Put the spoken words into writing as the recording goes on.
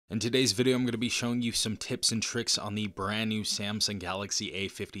In today's video, I'm going to be showing you some tips and tricks on the brand new Samsung Galaxy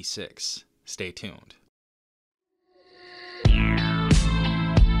A56. Stay tuned.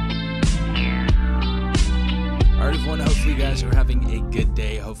 Alright everyone, hopefully you guys are having a good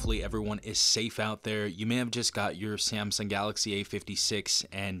day. Hopefully everyone is safe out there. You may have just got your Samsung Galaxy A56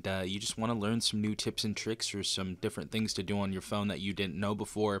 and you just want to learn some new tips and tricks or some different things to do on your phone that you didn't know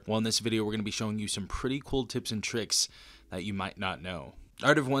before. Well, in this video, we're going to be showing you some pretty cool tips and tricks that you might not know.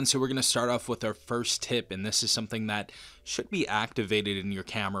 Alright everyone, so we're going to start off with our first tip, and this is something that should be activated in your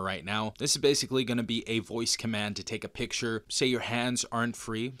camera right now. This is basically going to be a voice command to take a picture. Say your hands aren't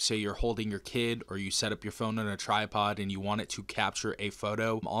free, say you're holding your kid or you set up your phone on a tripod and you want it to capture a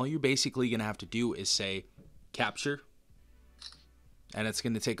photo. All you're basically going to have to do is say capture, and it's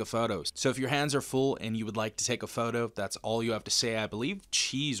going to take a photo. So if your hands are full and you would like to take a photo, that's all you have to say. I believe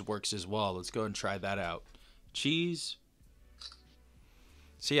cheese works as well. Let's go and try that out. Cheese.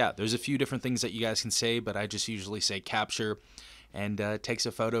 So yeah, there's a few different things that you guys can say, but I just usually say capture, and it takes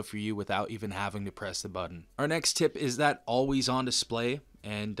a photo for you without even having to press the button. Our next tip is that always on display,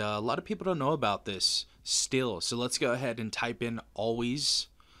 and a lot of people don't know about this still. So let's go ahead and type in always,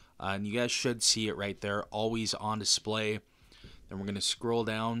 and you guys should see it right there, always on display. Then we're going to scroll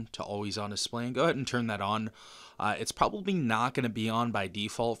down to always on display and go ahead and turn that on. It's probably not going to be on by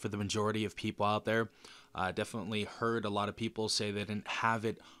default for the majority of people out there. Definitely heard a lot of people say they didn't have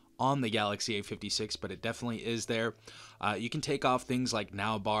it on the Galaxy A56, but it definitely is there. You can take off things like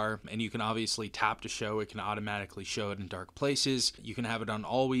now bar, and you can obviously tap to show. It can automatically show it in dark places. You can have it on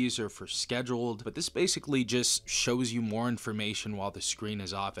always or for scheduled, but this basically just shows you more information while the screen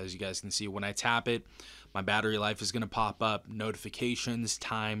is off. As you guys can see, when I tap it, my battery life is going to pop up, notifications,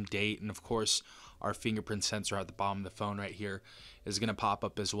 time, date, and of course our fingerprint sensor at the bottom of the phone right here is going to pop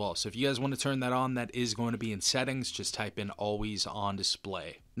up as well. So if you guys want to turn that on, that is going to be in settings. Just type in always on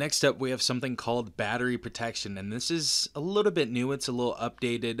display. Next up, we have something called battery protection, and this is a little bit new. It's a little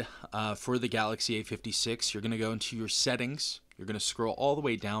updated for the Galaxy A56. You're going to go into your settings. You're going to scroll all the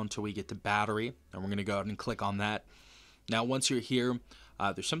way down till we get to battery, and we're going to go ahead and click on that. Now, once you're here,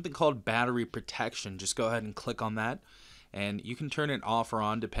 there's something called battery protection. Just go ahead and click on that, and you can turn it off or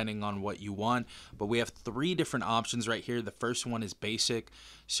on depending on what you want, but we have three different options right here. The first one is basic.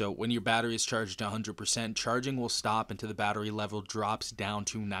 So when your battery is charged to 100%, charging will stop until the battery level drops down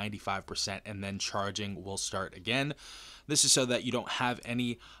to 95%, and then charging will start again. This is so that you don't have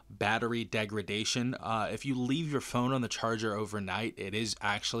any battery degradation. If you leave your phone on the charger overnight, it is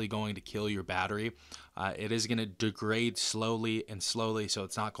actually going to kill your battery. It is going to degrade slowly and slowly, so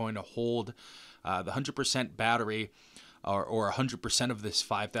it's not going to hold the 100% battery or 100% of this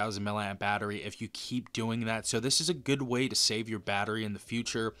 5,000 milliamp battery if you keep doing that. So this is a good way to save your battery in the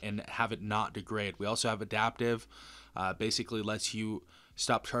future and have it not degrade. We also have adaptive, basically lets you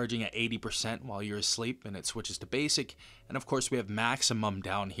stop charging at 80% while you're asleep, and it switches to basic. And of course we have maximum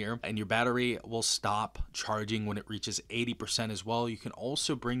down here, and your battery will stop charging when it reaches 80% as well. You can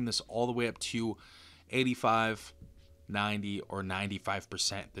also bring this all the way up to 85, 90, or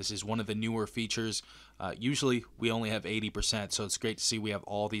 95%. This is one of the newer features. Usually we only have 80%, so it's great to see we have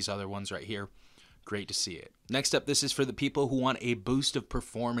all these other ones right here. Great to see it. Next up, this is for the people who want a boost of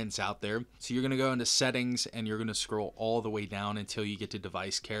performance out there. So you're going to go into settings, and you're going to scroll all the way down until you get to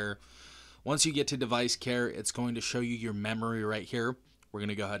device care. Once you get to device care, it's going to show you your memory right here. We're going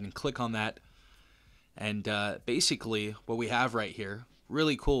to go ahead and click on that. And basically what we have right here,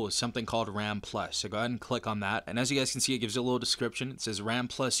 really cool, is something called RAM Plus. So go ahead and click on that, and as you guys can see, it gives you a little description. It says RAM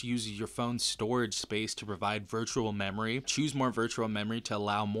Plus uses your phone's storage space to provide virtual memory. Choose more virtual memory to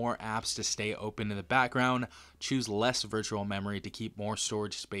allow more apps to stay open in the background. Choose less virtual memory to keep more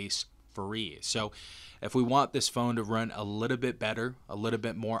storage space free. So if we want this phone to run a little bit better, a little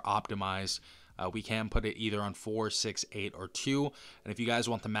bit more optimized, we can put it either on 4, 6, 8, or 2. And if you guys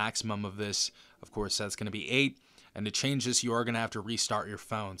want the maximum of this, of course that's going to be 8. And to change this, you are going to have to restart your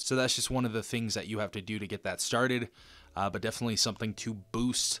phone. So that's just one of the things that you have to do to get that started, but definitely something to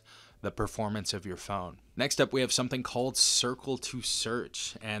boost the performance of your phone. Next up, we have something called Circle to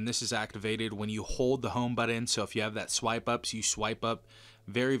Search, and this is activated when you hold the home button. So if you have that swipe up, so you swipe up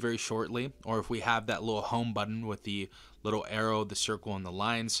very, very shortly, or if we have that little home button with the little arrow, the circle, and the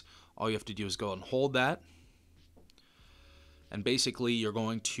lines, all you have to do is go and hold that. And basically, you're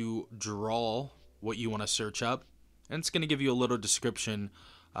going to draw what you want to search up. And it's going to give you a little description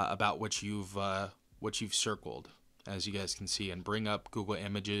about what you've circled, as you guys can see, and bring up Google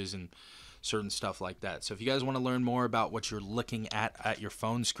Images and certain stuff like that. So if you guys want to learn more about what you're looking at your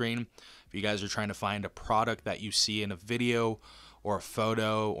phone screen, if you guys are trying to find a product that you see in a video or a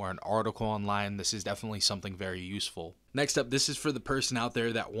photo or an article online, this is definitely something very useful. Next up, this is for the person out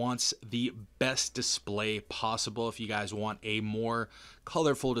there that wants the best display possible. If you guys want a more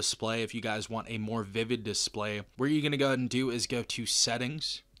colorful display, if you guys want a more vivid display, what you're going to go ahead and do is go to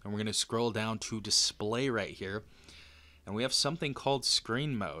settings, and we're going to scroll down to display right here, and we have something called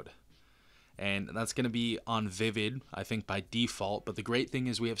screen mode. And that's going to be on vivid, I think, by default. But the great thing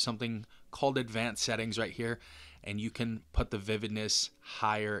is we have something called advanced settings right here, and you can put the vividness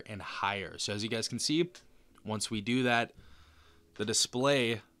higher and higher. So as you guys can see, once we do that, the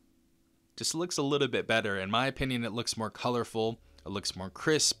display just looks a little bit better. In my opinion, it looks more colorful, it looks more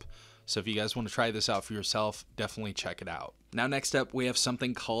crisp. So if you guys want to try this out for yourself, definitely check it out. Now next up, we have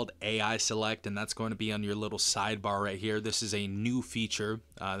something called AI Select, and that's going to be on your little sidebar right here. This is a new feature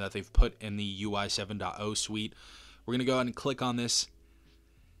that they've put in the UI 7.0 suite. We're going to go ahead and click on this,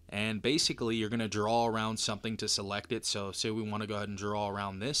 and basically you're going to draw around something to select it. So say we want to go ahead and draw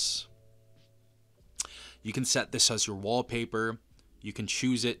around this. You can set this as your wallpaper. You can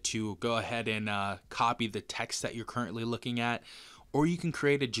choose it to go ahead and copy the text that you're currently looking at, or you can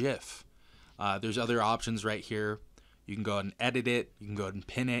create a GIF. There's other options right here. You can go ahead and edit it. You can go ahead and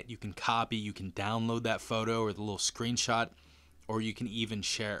pin it. You can copy. You can download that photo or the little screenshot, or you can even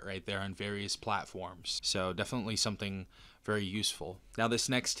share it right there on various platforms. So definitely something very useful. Now this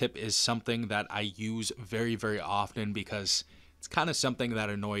next tip is something that I use very, very often because it's kind of something that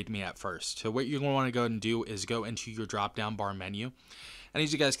annoyed me at first. So what you're going to want to go ahead and do is go into your drop-down bar menu. And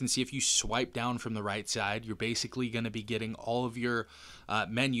as you guys can see, if you swipe down from the right side, you're basically going to be getting all of your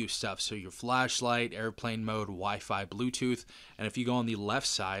menu stuff. So your flashlight, airplane mode, Wi-Fi, Bluetooth. And if you go on the left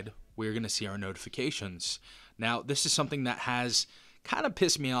side, we're going to see our notifications. Now, this is something that has kind of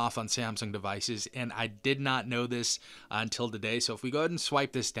pissed me off on Samsung devices, and I did not know this until today. So if we go ahead and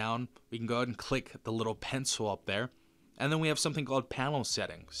swipe this down, we can go ahead and click the little pencil up there. And then we have something called panel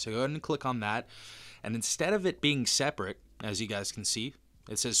settings. So go ahead and click on that. And instead of it being separate, as you guys can see,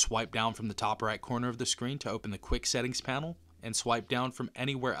 it says swipe down from the top right corner of the screen to open the quick settings panel, and swipe down from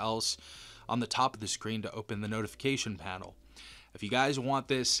anywhere else on the top of the screen to open the notification panel. If you guys want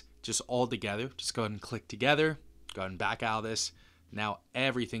this just all together, just go ahead and click together, go ahead and back out of this. Now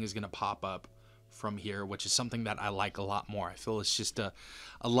everything is going to pop up from here, which is something that I like a lot more. I feel it's just a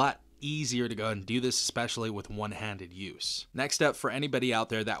lot easier to go ahead and do this, especially with one-handed use. Next up, for anybody out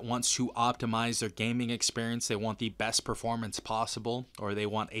there that wants to optimize their gaming experience, they want the best performance possible, or they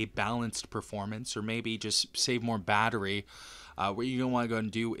want a balanced performance, or maybe just save more battery, what you're going to want to go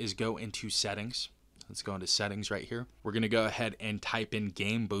and do is go into settings. Let's go into settings right here. We're going to go ahead and type in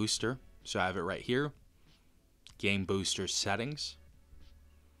Game Booster. So I have it right here, Game Booster settings.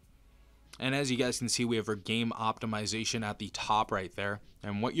 And as you guys can see, we have our game optimization at the top right there.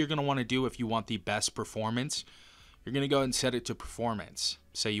 And what you're going to want to do if you want the best performance, you're going to go ahead and set it to performance.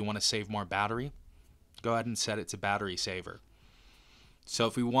 Say you want to save more battery, go ahead and set it to battery saver. So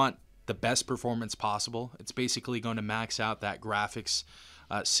if we want the best performance possible, it's basically going to max out that graphics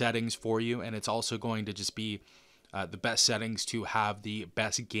settings for you. And it's also going to just be the best settings to have the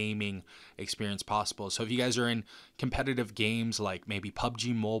best gaming experience possible. So if you guys are in competitive games like maybe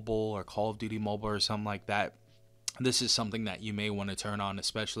PUBG Mobile or Call of Duty Mobile or something like that, this is something that you may want to turn on,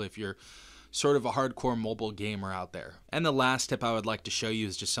 especially if you're sort of a hardcore mobile gamer out there. And the last tip I would like to show you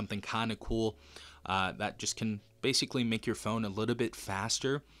is just something kind of cool that just can basically make your phone a little bit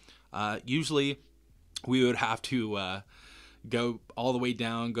faster. Usually we would have to go all the way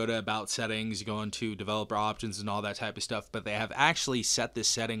down, go to about settings, go into developer options and all that type of stuff, but they have actually set this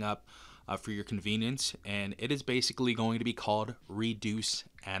setting up for your convenience, and it is basically going to be called reduce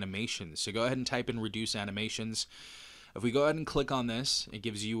animations. So go ahead and type in reduce animations. If we go ahead and click on this, it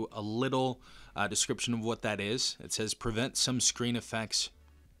gives you a little description of what that is. It says prevent some screen effects,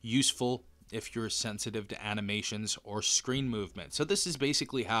 useful if you're sensitive to animations or screen movement. So this is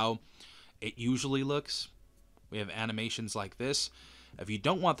basically how it usually looks. We have animations like this. If you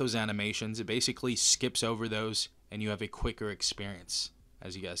don't want those animations, it basically skips over those and you have a quicker experience,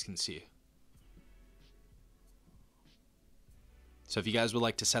 as you guys can see. So if you guys would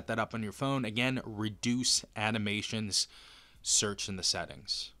like to set that up on your phone, again, reduce animations, search in the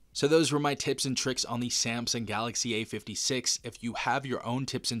settings. So those were my tips and tricks on the Samsung Galaxy A56. If you have your own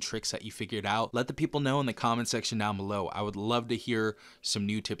tips and tricks that you figured out, let the people know in the comment section down below. I would love to hear some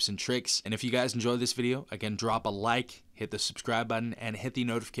new tips and tricks. And if you guys enjoyed this video, again, drop a like, hit the subscribe button, and hit the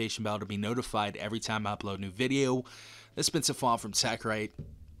notification bell to be notified every time I upload a new video. This has been Safwan from TechRight.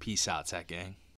 Peace out, Tech Gang.